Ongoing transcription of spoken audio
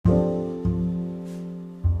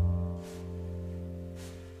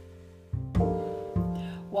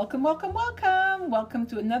Welcome, welcome, welcome. Welcome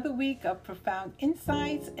to another week of Profound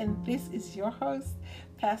Insights. And this is your host,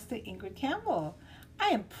 Pastor Ingrid Campbell. I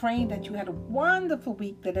am praying that you had a wonderful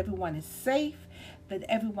week, that everyone is safe, that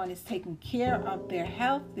everyone is taking care of their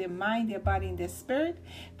health, their mind, their body, and their spirit,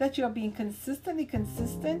 that you are being consistently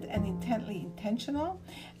consistent and intently intentional.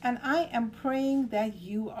 And I am praying that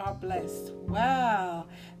you are blessed. Wow.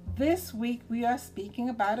 This week we are speaking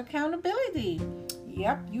about accountability.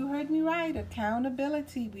 Yep, you heard me right.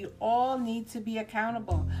 Accountability. We all need to be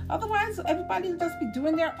accountable. Otherwise, everybody will just be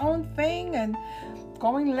doing their own thing and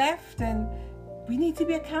going left, and we need to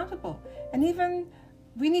be accountable. And even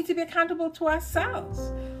we need to be accountable to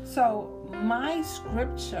ourselves. So my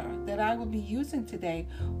scripture that I will be using today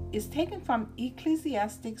is taken from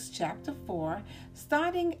Ecclesiastes chapter 4,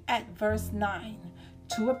 starting at verse 9.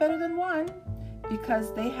 Two are better than one,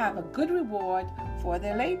 because they have a good reward for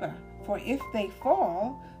their labor. For if they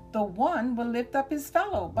fall, the one will lift up his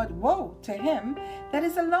fellow. But woe to him that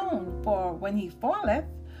is alone, for when he falleth,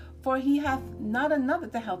 for he hath not another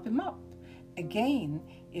to help him up. Again,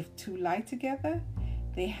 if two lie together,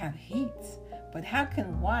 they have heat. But how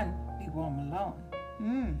can one be warm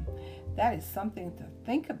alone? That is something to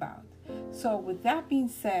think about. So with that being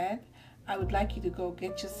said, I would like you to go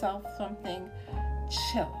get yourself something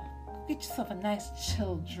chill. Get yourself a nice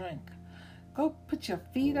chill drink. Go put your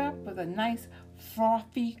feet up with a nice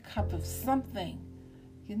frothy cup of something.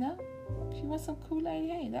 You know, if you want some Kool-Aid,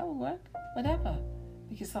 hey, that will work. Whatever.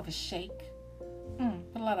 Make yourself a shake.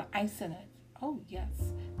 Put a lot of ice in it. Oh, yes.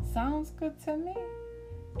 Sounds good to me.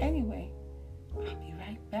 Anyway, I'll be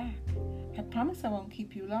right back. I promise I won't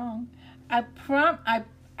keep you long. I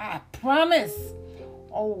promise.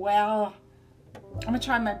 Oh, well, I'm going to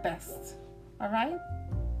try my best. All right?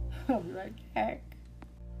 I'll be right back.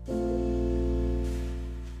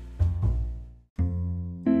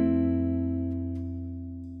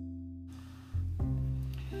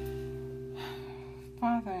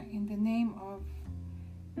 Father, in the name of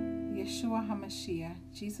Yeshua HaMashiach,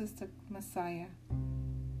 Jesus the Messiah,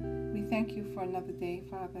 we thank you for another day,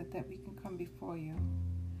 Father, that we can come before you.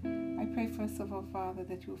 I pray first of all, Father,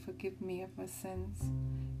 that you will forgive me of my sins,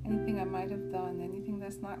 anything I might have done, anything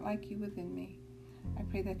that's not like you within me. I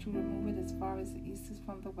pray that you remove it as far as the east is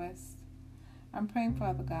from the west. I'm praying,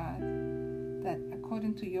 Father God, that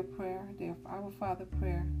according to your prayer, the Our Father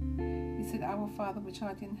prayer, you said, Our Father which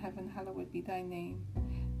art in heaven, hallowed be thy name.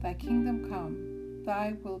 Thy kingdom come,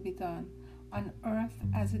 thy will be done, on earth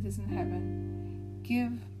as it is in heaven.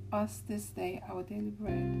 Give us this day our daily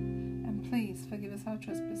bread, and please forgive us our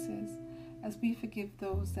trespasses, as we forgive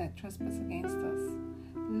those that trespass against us.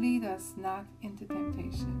 Lead us not into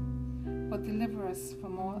temptation, but deliver us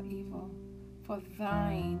from all evil. For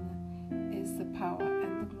thine is the power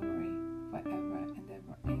and the glory forever and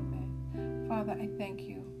ever. Amen. Father, I thank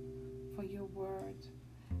you for your word.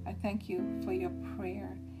 I thank you for your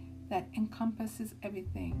prayer that encompasses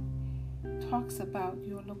everything, talks about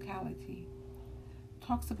your locality,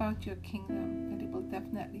 talks about your kingdom, that it will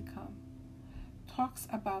definitely come, talks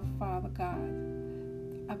about, Father God,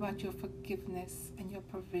 about your forgiveness and your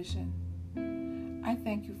provision. I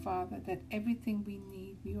thank you, Father, that everything we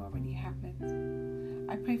need, we already have it.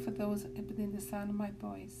 I pray for those within the sound of my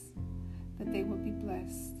voice, that they will be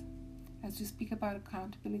blessed. As we speak about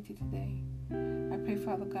accountability today, I pray,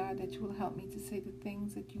 Father God, that you will help me to say the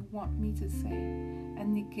things that you want me to say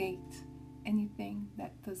and negate anything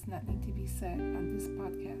that does not need to be said on this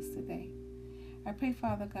podcast today. I pray,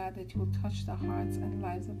 Father God, that you will touch the hearts and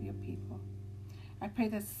lives of your people. I pray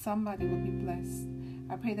that somebody will be blessed.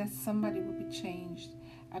 I pray that somebody will be changed.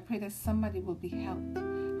 I pray that somebody will be helped.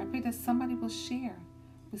 I pray that somebody will share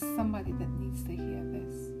with somebody that needs to hear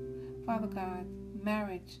this. Father God,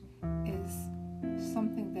 marriage is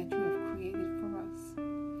something that you have created for us.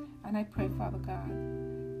 And I pray, Father God,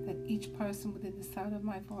 that each person within the sound of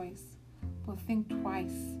my voice will think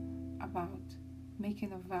twice about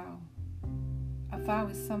making a vow. A vow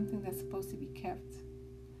is something that's supposed to be kept.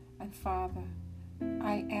 And Father,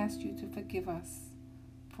 I ask you to forgive us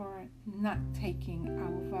for not taking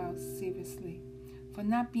our vows seriously, for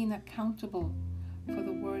not being accountable for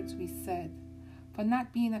the words we said, for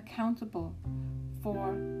not being accountable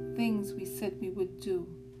for things we said we would do,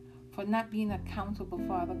 for not being accountable,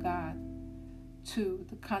 Father God, to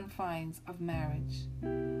the confines of marriage.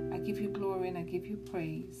 I give you glory and I give you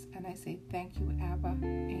praise, and I say thank you, Abba.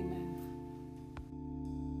 Amen.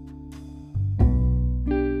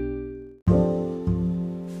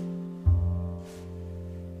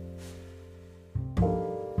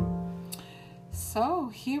 So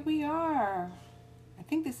here we are. I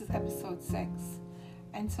think this is episode 6.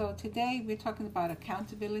 And so today we're talking about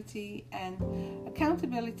accountability, and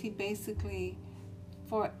accountability basically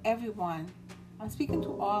for everyone. I'm speaking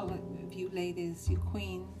to all of you ladies, you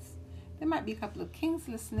queens. There might be a couple of kings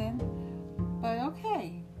listening, but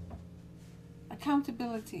okay.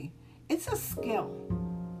 Accountability. It's a skill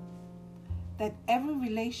that every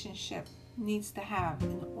relationship needs to have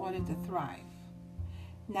in order to thrive.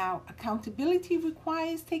 Now, accountability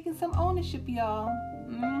requires taking some ownership, y'all.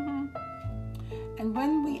 And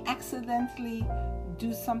when we accidentally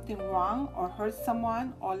do something wrong or hurt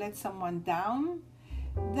someone or let someone down,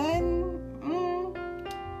 then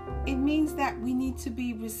it means that we need to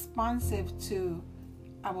be responsive to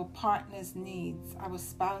our partner's needs, our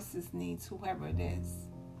spouse's needs, whoever it is.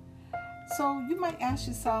 So you might ask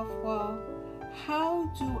yourself, well, how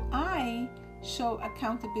do I show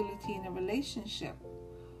accountability in a relationship?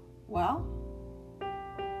 Well,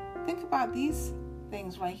 think about these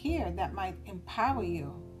things right here that might empower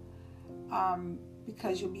you,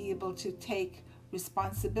 because you'll be able to take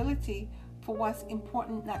responsibility for what's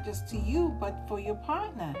important, not just to you, but for your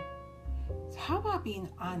partner. So how about being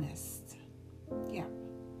honest? Yeah,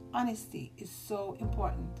 honesty is so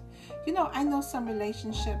important. You know, I know some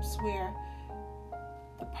relationships where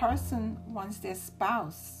the person wants their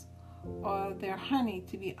spouse or their honey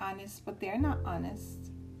to be honest, but they're not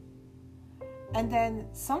honest. And then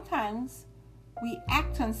sometimes we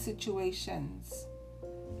act on situations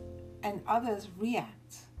and others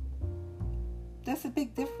react. There's a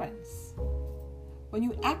big difference. When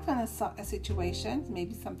you act on a situation,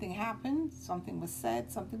 maybe something happened, something was said,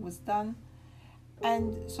 something was done,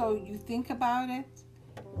 and so you think about it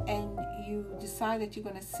and you decide that you're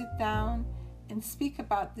going to sit down and speak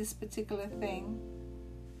about this particular thing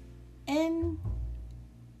in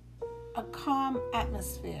a calm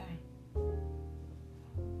atmosphere.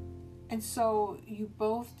 And so you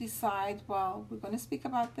both decide, well, we're going to speak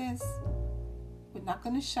about this. We're not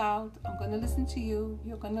going to shout. I'm going to listen to you.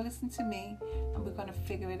 You're going to listen to me. And we're going to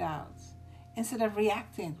figure it out. Instead of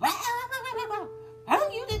reacting. Oh,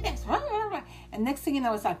 you did this. And next thing you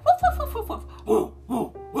know, it's like, woof, woof, woof, woof,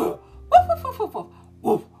 woof, woof, woof, woof, woof,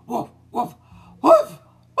 woof, woof, woof, woof, woof.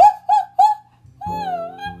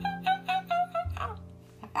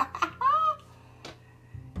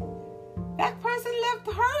 That person left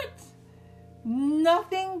hurt.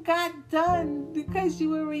 Nothing got done because you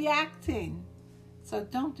were reacting. So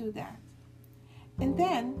don't do that. And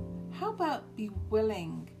then, how about be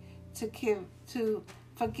willing to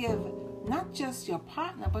forgive not just your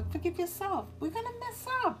partner, but forgive yourself. We're going to mess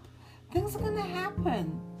up. Things are going to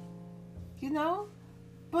happen. You know?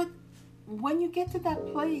 But when you get to that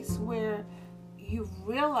place where you've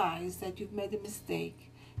realized that you've made a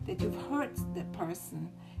mistake, that you've hurt the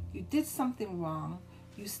person, you did something wrong,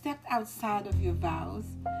 you stepped outside of your vows,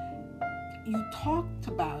 you talked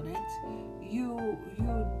about it, you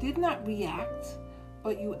did not react,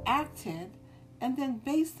 but you acted, and then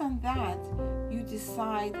based on that, you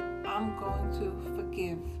decide, I'm going to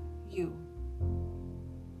forgive you.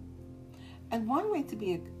 And one way to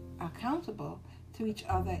be accountable to each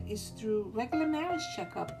other is through regular marriage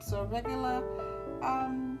checkups or regular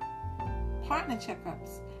partner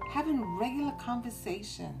checkups, having regular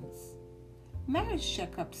conversations. Marriage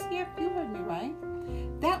checkups, yeah, you heard me right.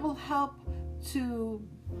 That will help to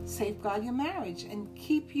safeguard your marriage and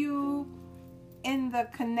keep you in the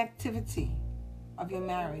connectivity of your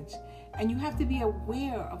marriage. And you have to be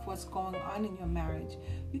aware of what's going on in your marriage.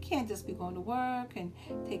 You can't just be going to work and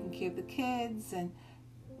taking care of the kids and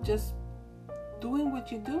just doing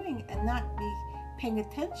what you're doing and not be paying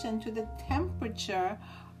attention to the temperature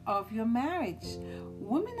of your marriage.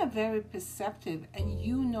 Women are very perceptive, and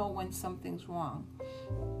you know when something's wrong.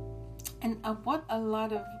 And what a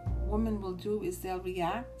lot of women will do is they'll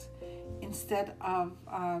react instead of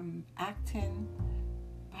acting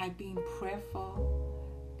by being prayerful,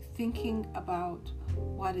 thinking about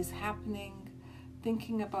what is happening,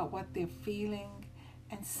 thinking about what they're feeling,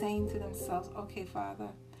 and saying to themselves, okay, Father,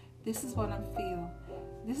 this is what I'm feeling.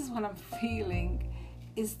 This is what I'm feeling.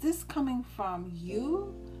 Is this coming from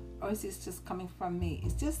you, or is this just coming from me?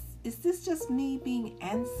 Is this just me being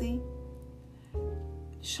antsy?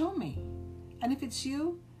 Show me. And if it's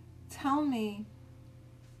you, tell me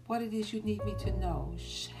what it is you need me to know.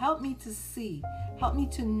 Help me to see. Help me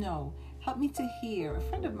to know. Help me to hear. A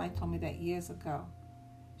friend of mine told me that years ago.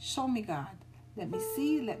 Show me, God. Let me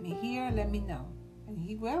see, let me hear, let me know. And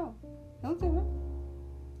he will. He'll do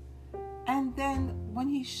it. And then when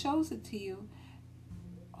he shows it to you,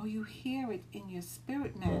 or you hear it in your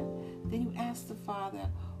spirit, man, then you ask the Father,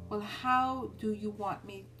 well, how do you want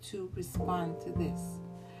me to respond to this?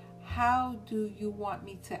 How do you want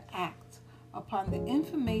me to act upon the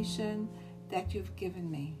information that you've given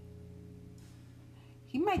me.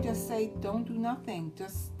 He might just say, don't do nothing.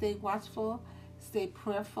 Just stay watchful, stay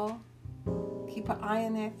prayerful, keep an eye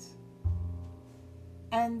on it.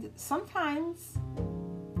 And sometimes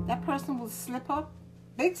that person will slip up,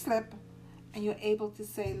 big slip, and you're able to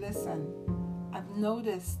say, listen, I've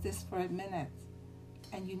noticed this for a minute,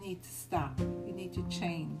 and you need to stop. You need to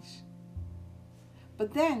change.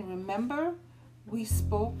 But then, remember, we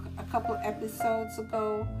spoke a couple episodes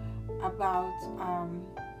ago about,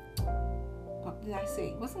 what did I say?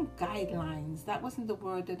 It wasn't guidelines. That wasn't the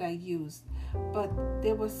word that I used. But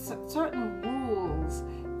there were certain rules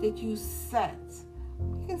that you set.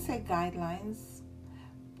 You can say guidelines.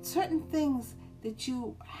 Certain things that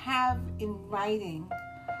you have in writing,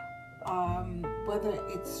 whether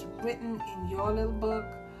it's written in your little book,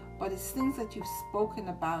 but it's things that you've spoken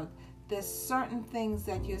about. There's certain things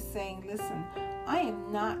that you're saying, listen, I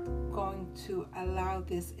am not going to allow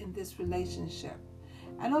this in this relationship.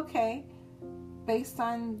 And okay, based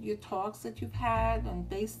on your talks that you've had and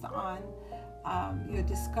based on your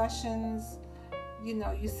discussions,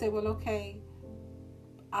 you say, well, okay,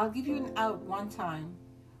 I'll give you an out one time.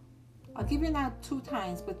 I'll give you an out 2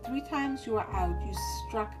 times, but 3 times you are out. You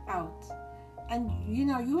struck out. And,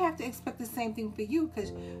 you have to expect the same thing for you,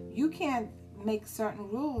 because you can't make certain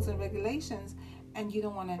rules and regulations and you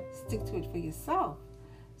don't want to stick to it for yourself.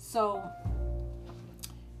 So,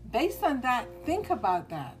 based on that, think about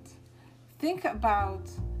that. Think about,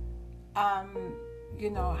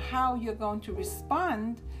 how you're going to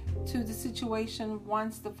respond to the situation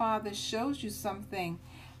once the Father shows you something.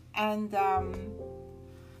 And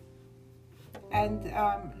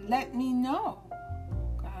let me know.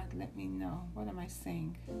 God, let me know. What am I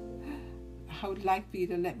saying? I would like for you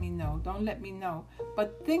to let me know. Don't let me know.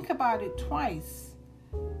 But think about it twice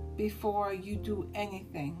before you do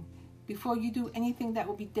anything. Before you do anything that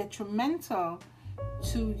will be detrimental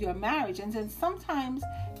to your marriage. And then sometimes,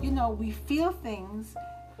 we feel things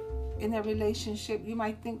in a relationship. You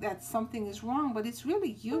might think that something is wrong, but it's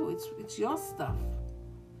really you. It's your stuff.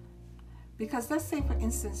 Because let's say, for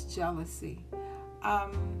instance, jealousy.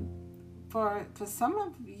 For some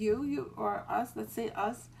of you or us, let's say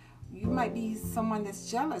us, you might be someone that's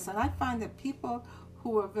jealous. And I find that people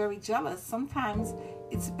who are very jealous, sometimes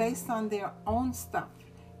it's based on their own stuff.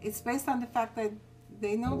 It's based on the fact that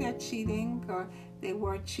they know they're cheating, or they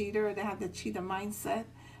were a cheater, or they have the cheater mindset.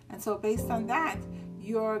 And so based on that,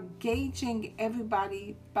 you're gauging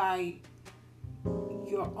everybody by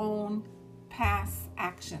your own past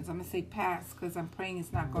actions. I'm going to say past because I'm praying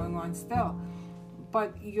it's not going on still.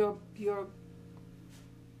 But you're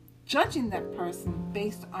judging that person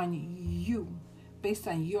based on you, based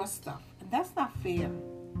on your stuff. And that's not fair.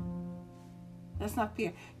 That's not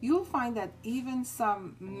fair. You'll find that even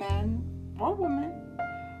some men or women,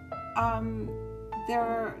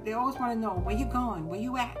 they always want to know where you going, where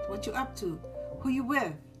you at, what you up to, who you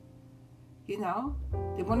with. They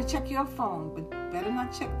want to check your phone, but better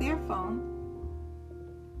not check their phone.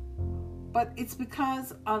 But it's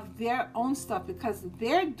because of their own stuff, because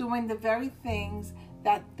they're doing the very things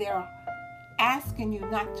that they're asking you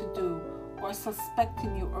not to do, or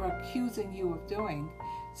suspecting you or accusing you of doing.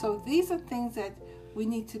 So these are things that we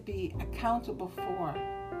need to be accountable for.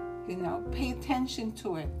 Pay attention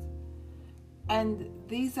to it. And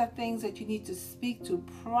these are things that you need to speak to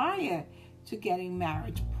prior to getting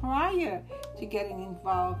married, prior to getting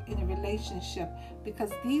involved in a relationship,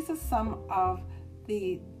 because these are some of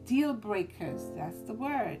the deal breakers, that's the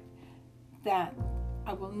word, that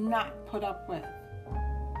I will not put up with.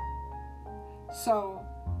 So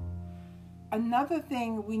another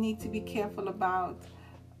thing we need to be careful about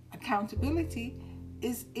accountability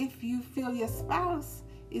is if you feel your spouse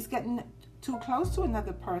is getting too close to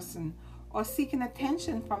another person or seeking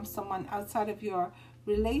attention from someone outside of your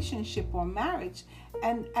relationship or marriage.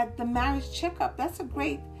 And at the marriage checkup, that's a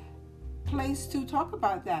great place to talk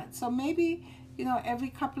about that. So maybe, every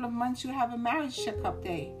couple of months you have a marriage checkup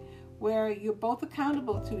day where you're both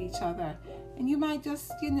accountable to each other. And you might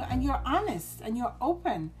just, and you're honest and you're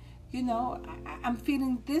open. I'm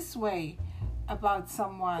feeling this way about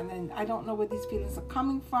someone, and I don't know where these feelings are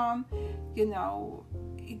coming from.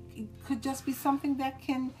 It could just be something that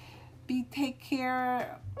can be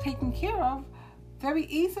taken care of very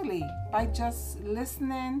easily by just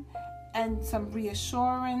listening and some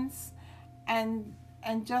reassurance and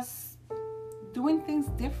just doing things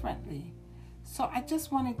differently. So I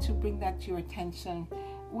just wanted to bring that to your attention.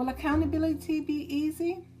 Will accountability be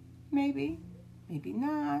easy? Maybe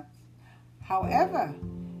not. However,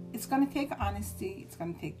 it's going to take honesty. It's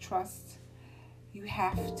going to take trust. You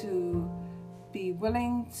have to be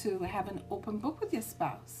willing to have an open book with your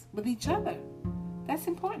spouse, with each other. That's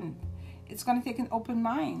important. It's going to take an open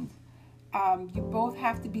mind. You both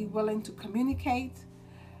have to be willing to communicate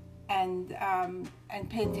and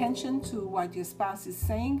pay attention to what your spouse is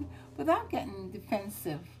saying without getting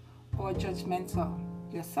defensive or judgmental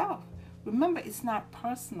yourself. Remember, it's not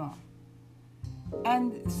personal.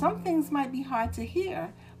 And some things might be hard to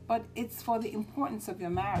hear, but it's for the importance of your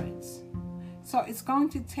marriage. So it's going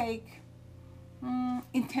to take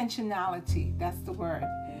intentionality, that's the word.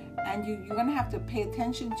 And you're going to have to pay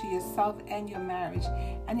attention to yourself and your marriage.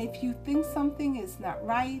 And if you think something is not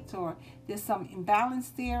right, or there's some imbalance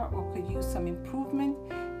there, or could use some improvement,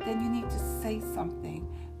 then you need to say something.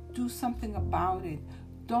 Do something about it.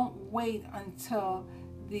 Don't wait until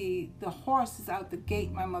the horse is out the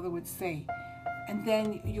gate, my mother would say. And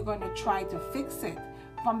then you're going to try to fix it.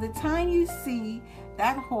 From the time you see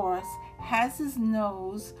that horse has his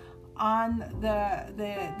nose on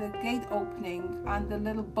the gate opening, on the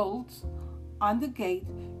little bolts on the gate,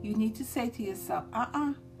 you need to say to yourself,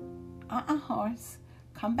 horse,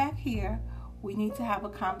 come back here. We need to have a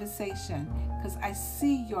conversation because I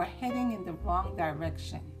see you're heading in the wrong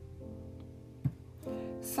direction.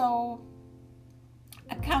 So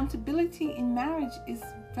accountability in marriage is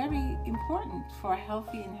very important for a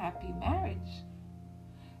healthy and happy marriage.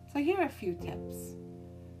 So here are a few tips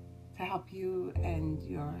to help you and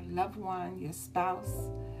your loved one, your spouse,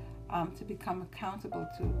 to become accountable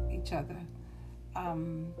to each other.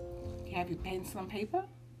 You have your pencil and paper?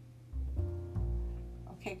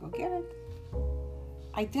 Okay, go get it.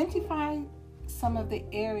 Identify some of the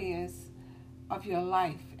areas of your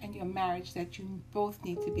life and your marriage that you both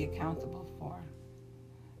need to be accountable for.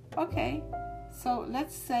 Okay, so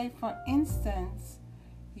let's say, for instance,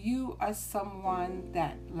 you are someone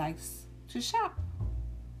that likes to shop.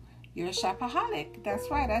 You're a shopaholic. That's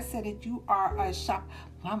right, I said it. You are a shop.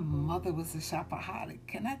 My mother was a shopaholic.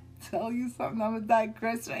 Can I tell you something? I'm going to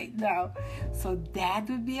digress right now. So Dad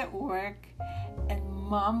would be at work and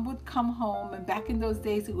Mom would come home. And back in those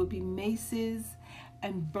days, it would be Macy's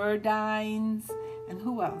and Burdines and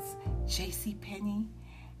who else? JCPenney.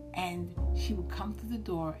 And she would come to the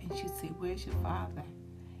door and she'd say, "Where's your father?"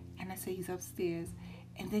 And I say, "He's upstairs."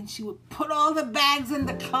 And then she would put all the bags in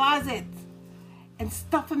the closet and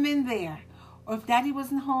stuff them in there. Or if Daddy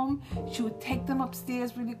wasn't home, she would take them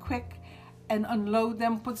upstairs really quick and unload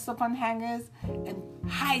them, put stuff on hangers, and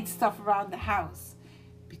hide stuff around the house.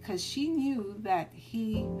 Because she knew that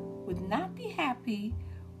he would not be happy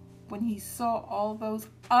when he saw all those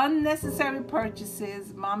unnecessary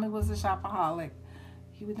purchases. Mommy was a shopaholic.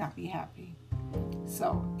 He would not be happy.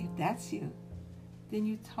 So if that's you, then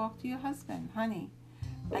you talk to your husband. "Honey,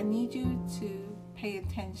 I need you to pay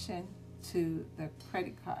attention to the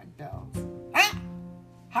credit card bills." "Huh?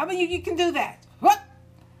 How many of you can do that?" "What?"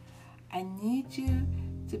 "I need you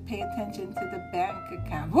to pay attention to the bank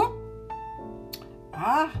account." "Whoop."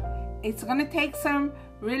 It's going to take some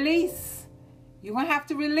release. You're going to have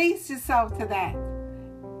to release yourself to that.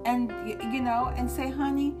 And, and say,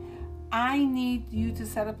 "Honey, I need you to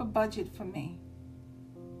set up a budget for me."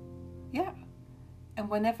 Yeah. And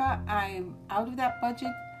whenever I'm out of that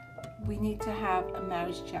budget, we need to have a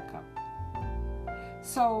marriage checkup.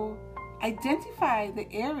 So identify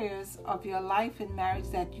the areas of your life and marriage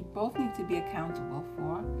that you both need to be accountable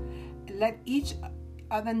for. Let each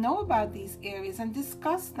other know about these areas and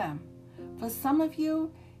discuss them. For some of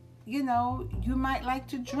you, you might like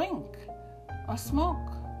to drink or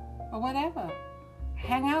smoke or whatever.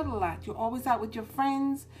 Hang out a lot. You're always out with your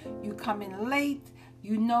friends. You come in late.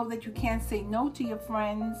 You know that you can't say no to your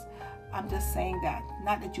friends. I'm just saying that.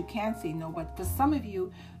 Not that you can't say no, but for some of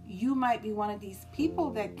you, you might be one of these people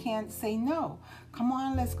that can't say no. "Come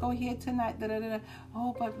on, let's go here tonight." Da, da, da, da.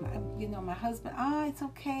 "Oh, but my husband, it's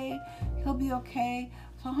okay. He'll be okay.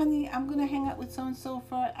 So, honey, I'm going to hang out with so-and-so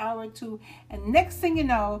for an hour or two." And next thing you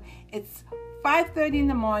know, it's 5:30 in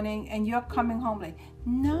the morning and you're coming home late.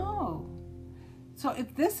 No. So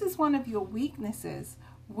if this is one of your weaknesses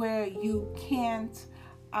where you can't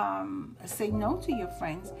say no to your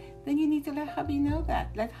friends, then you need to let hubby know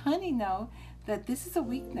that. Let honey know that this is a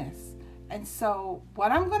weakness. And so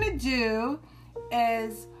what I'm going to do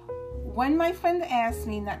is, when my friend asks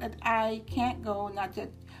me, not that I can't go, not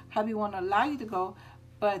that hubby won't allow you to go,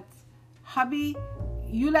 but hubby,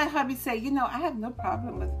 you let hubby say, "I have no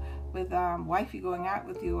problem with wifey going out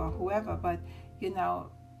with you or whoever, but,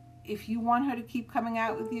 if you want her to keep coming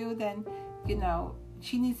out with you, then,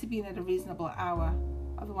 she needs to be in at a reasonable hour.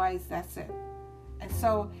 Otherwise, that's it." And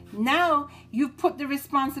so now you've put the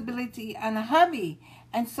responsibility on a hubby.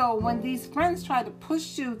 And so when these friends try to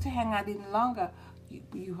push you to hang out even longer,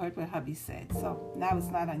 You heard what hubby said, so now it's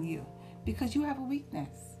not on you because you have a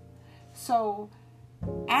weakness. So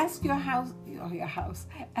ask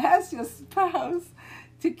ask your spouse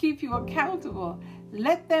to keep you accountable.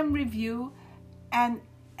 Let them review and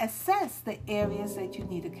assess the areas that you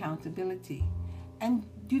need accountability. And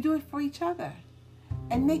you do it for each other.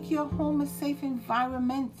 And make your home a safe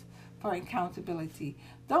environment for accountability.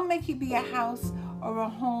 Don't make it be a house or a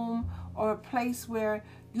home or a place where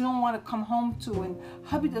you don't want to come home to, and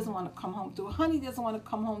hubby doesn't want to come home to, honey doesn't want to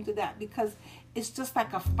come home to that, because it's just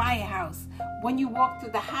like a firehouse. When you walk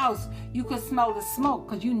through the house, you can smell the smoke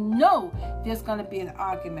because you know there's going to be an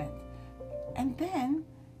argument. And then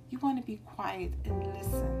you want to be quiet and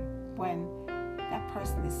listen when that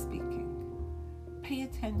person is speaking. Pay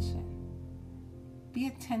attention. Be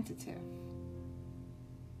attentive.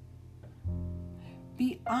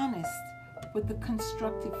 Be honest with the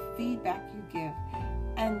constructive feedback you give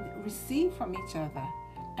and receive from each other,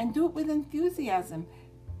 and do it with enthusiasm.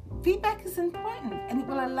 Feedback is important, and it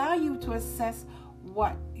will allow you to assess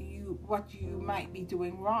what you might be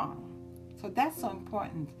doing wrong. So that's so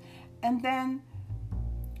important. And then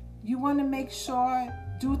you want to make sure,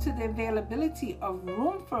 due to the availability of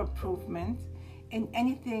room for improvement in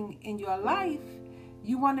anything in your life,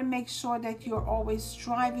 you want to make sure that you're always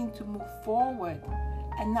striving to move forward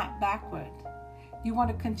and not backward. You want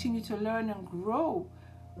to continue to learn and grow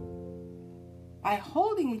by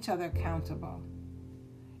holding each other accountable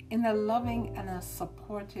in a loving and a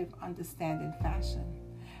supportive, understanding fashion.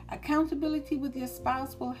 Accountability with your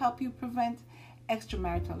spouse will help you prevent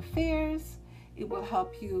extramarital affairs. It will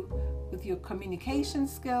help you with your communication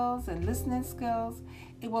skills and listening skills.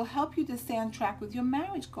 It will help you to stay on track with your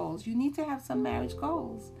marriage goals. You need to have some marriage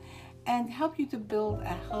goals, and help you to build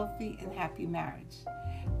a healthy and happy marriage.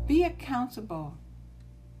 Be accountable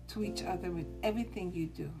to each other with everything you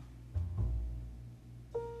do.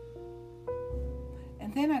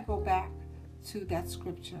 And then I go back to that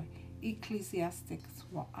scripture, Ecclesiastes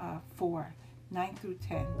 4, 9 through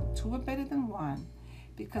 10. Two are better than one,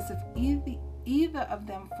 because if either of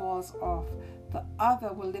them falls off, the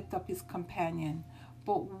other will lift up his companion.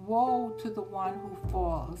 But woe to the one who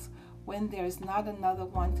falls when there is not another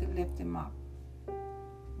one to lift him up.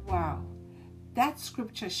 Wow. That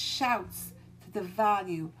scripture shouts to the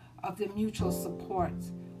value of the mutual support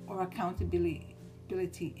or accountability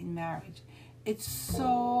in marriage. It's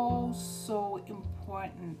so, so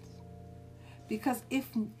important. Because if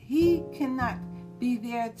he cannot be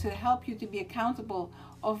there to help you to be accountable,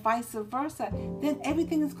 or vice versa, then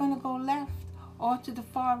everything is going to go left or to the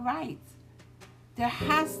far right. There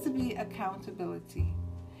has to be accountability.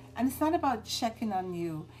 And it's not about checking on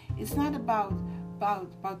you. It's not about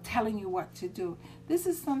telling you what to do. This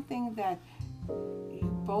is something that you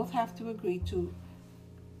both have to agree to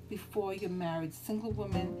before you're married. Single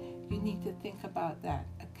women, you need to think about that,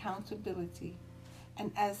 accountability.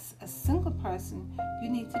 And as a single person, you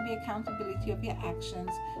need to be accountability of your actions,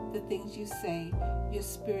 the things you say, your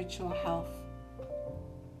spiritual health,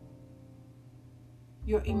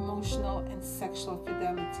 your emotional and sexual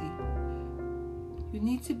fidelity. You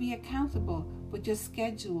need to be accountable with your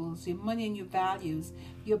schedules, your money and your values,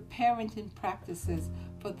 your parenting practices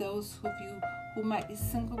for those of you who might be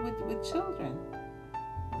single with children.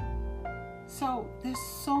 So there's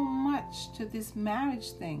so much to this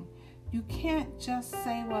marriage thing. You can't just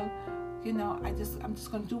say, well, I'm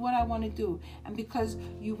just going to do what I want to do. And because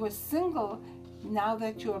you were single, now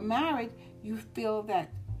that you're married, you feel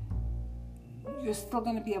that you're still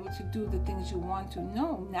going to be able to do the things you want to.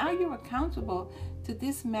 No, now you're accountable to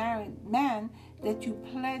this married man that you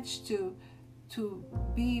pledged to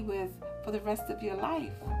be with for the rest of your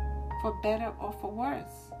life, for better or for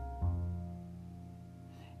worse.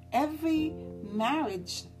 Every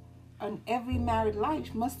marriage and every married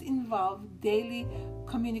life must involve daily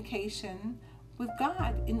communication with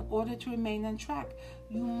God in order to remain on track.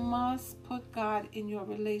 You must put God in your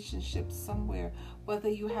relationship somewhere, whether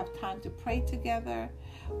you have time to pray together,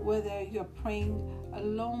 whether you're praying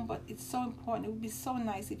alone, but it's so important. It would be so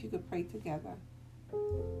nice if you could pray together,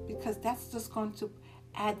 because that's just going to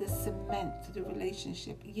add the cement to the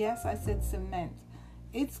relationship. Yes, I said cement.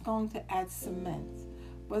 It's going to add cement.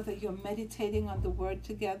 Whether you're meditating on the word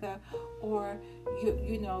together, or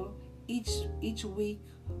each week,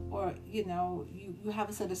 or you have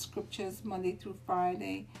a set of scriptures Monday through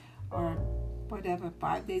Friday, or whatever,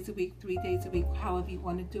 5 days a week, 3 days a week, however you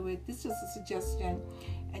want to do it. This is just a suggestion.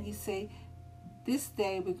 And you say, this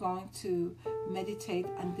day we're going to meditate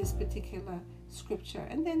on this particular scripture.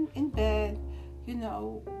 And then in bed,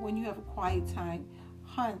 when you have a quiet time,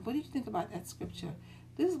 hon, what did you think about that scripture?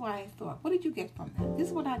 This is what I thought. What did you get from that? This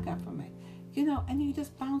is what I got from it. and you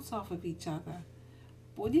just bounce off of each other.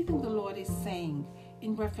 But what do you think the Lord is saying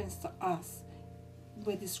in reference to us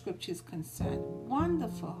where the scripture is concerned?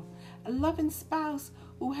 Wonderful. A loving spouse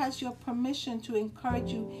who has your permission to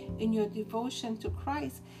encourage you in your devotion to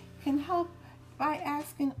Christ can help by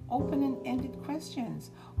asking open and ended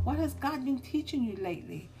questions. What has God been teaching you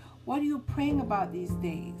lately? What are you praying about these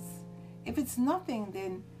days? If it's nothing,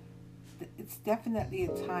 then it's definitely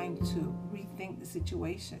a time to rethink the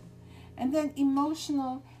situation. And then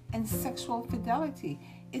emotional and sexual fidelity.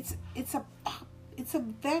 It's a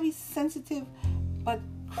very sensitive but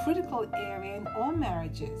critical area in all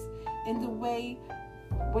marriages, in the way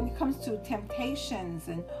when it comes to temptations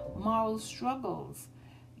and moral struggles.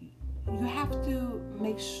 You have to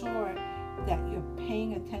make sure that you're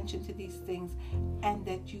paying attention to these things and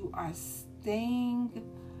that you are staying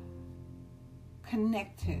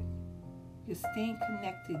connected. You're staying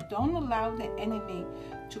connected. Don't allow the enemy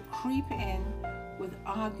to creep in with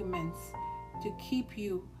arguments to keep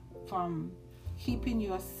you from keeping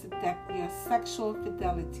your sexual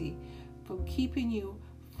fidelity, from keeping you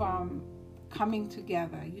from coming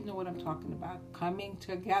together. You know what I'm talking about. Coming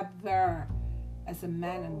together as a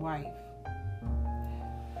man and wife.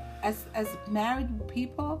 As married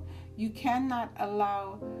people, you cannot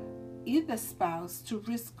allow either spouse to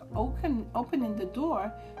risk opening the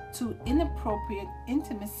door to inappropriate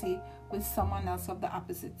intimacy with someone else of the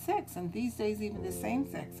opposite sex. And these days, even the same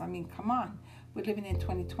sex. I mean, come on. We're living in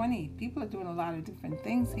 2020. People are doing a lot of different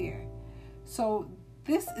things here. So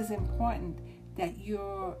this is important, that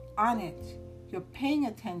you're on it. You're paying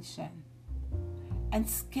attention. And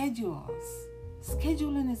schedules.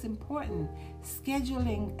 Scheduling is important.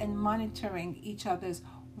 Scheduling and monitoring each other's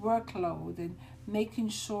workload and making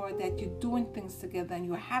sure that you're doing things together and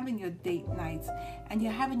you're having your date nights and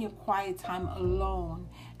you're having your quiet time alone,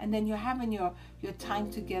 and then you're having your time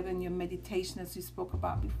together and your meditation, as we spoke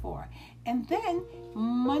about before. And then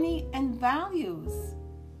money and values.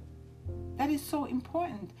 That is so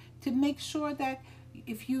important, to make sure that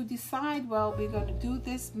if you decide, well, we're going to do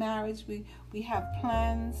this marriage, we have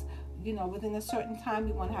plans, within a certain time,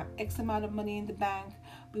 we want to have X amount of money in the bank.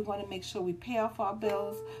 We want to make sure we pay off our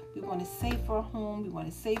bills. We want to save for a home. We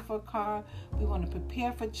want to save for a car. We want to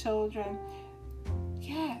prepare for children.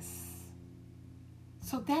 Yes.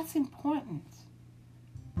 So that's important.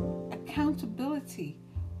 Accountability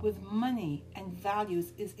with money and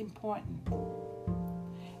values is important.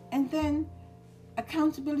 And then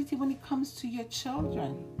accountability when it comes to your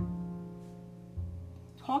children.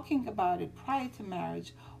 Talking about it prior to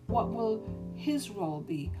marriage. What will his role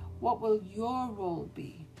be? What will your role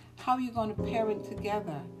be? How are you going to parent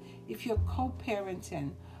together? If you're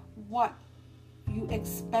co-parenting, what you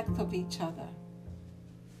expect of each other.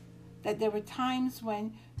 That there are times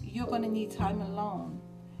when you're going to need time alone.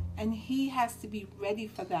 And he has to be ready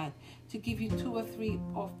for that, to give you 2 or 3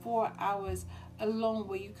 or 4 hours alone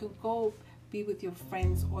where you can go be with your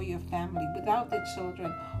friends or your family without the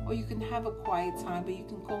children, or you can have a quiet time, but you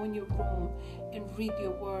can go in your room and read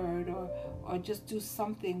your word, or just do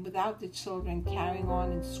something without the children carrying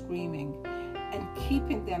on and screaming and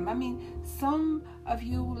keeping them. I mean, some of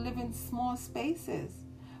you live in small spaces,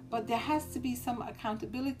 but there has to be some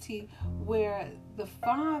accountability where the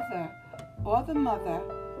father or the mother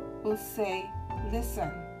will say,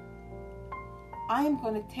 listen, I am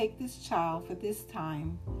going to take this child for this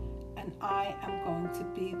time, and I am going to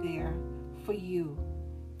be there for you,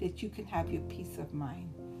 that you can have your peace of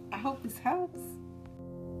mind. I hope this helps.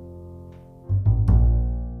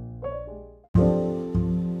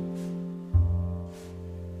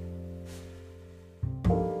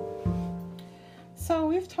 So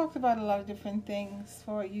we've talked about a lot of different things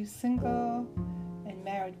for you single and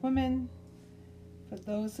married women, for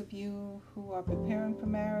those of you who are preparing for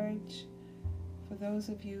marriage, for those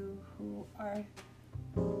of you who are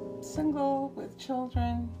single with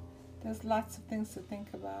children. There's lots of things to think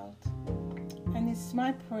about. And it's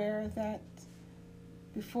my prayer that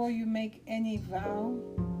before you make any vow,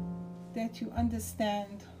 that you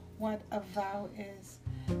understand what a vow is.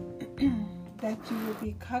 That you will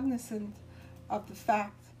be cognizant of the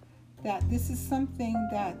fact that this is something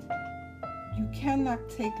that you cannot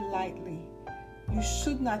take lightly. You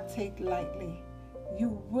should not take lightly.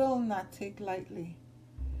 You will not take lightly.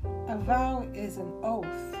 A vow is an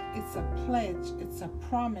oath, it's a pledge, it's a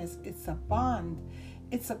promise, it's a bond,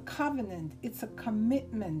 it's a covenant, it's a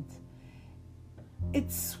commitment.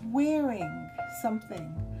 It's swearing something,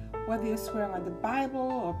 whether you're swearing on the Bible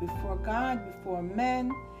or before God, before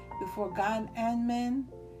men, before God and men.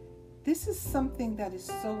 This is something that is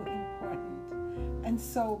so important. And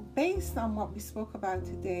so based on what we spoke about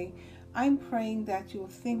today, I'm praying that you'll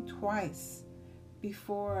think twice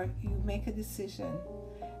before you make a decision,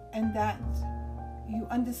 and that you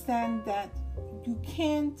understand that you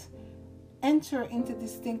can't enter into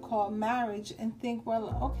this thing called marriage and think,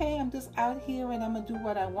 well, okay, I'm just out here and I'm going to do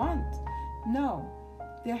what I want. No,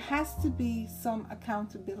 there has to be some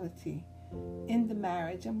accountability in the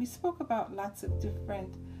marriage. And we spoke about lots of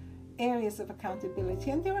different areas of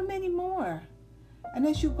accountability, and there are many more. And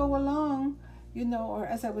as you go along, or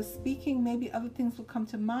as I was speaking, maybe other things will come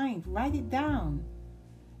to mind. Write it down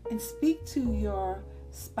and speak to your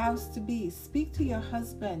spouse-to-be, speak to your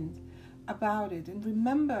husband about it. And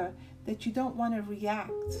remember that you don't want to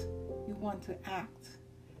react, you want to act.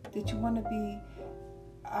 That you want to be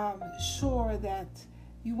sure that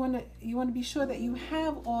you want to be sure that you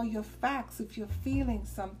have all your facts. If you're feeling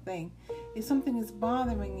something, if something is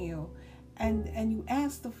bothering you, and you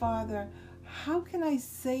ask the Father, how can I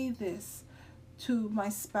say this to my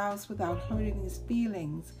spouse without hurting his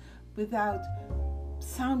feelings, without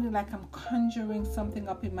sounding like I'm conjuring something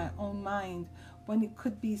up in my own mind, when it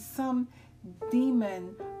could be some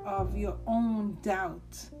demon of your own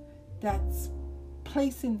doubt that's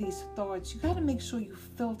placing these thoughts. You got to make sure you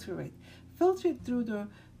filter it through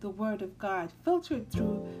the Word of God, filter it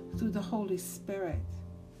through the Holy Spirit,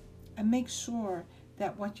 and make sure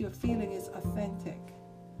that what you're feeling is authentic.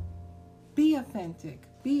 Be authentic,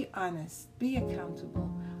 be honest, be accountable.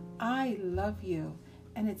 I love you,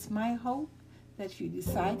 and it's my hope that if you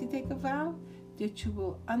decide to take a vow, that you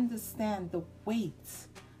will understand the weight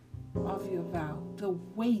of your vow, the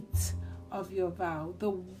weight of your vow,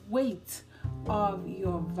 the weight of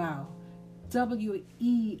your vow.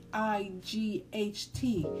 WEIGHT,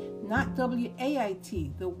 not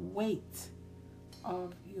WAIT, the weight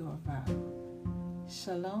of your vow.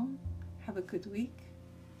 Shalom. Have a good week.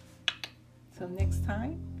 Till next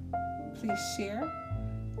time, please share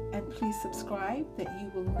and please subscribe, that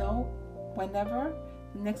you will know whenever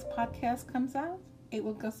the next podcast comes out. It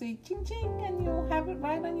will go say ching ching, and you'll have it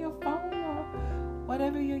right on your phone or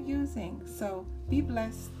whatever you're using. So be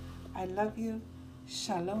blessed. I love you.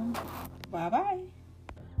 Shalom. Bye-bye.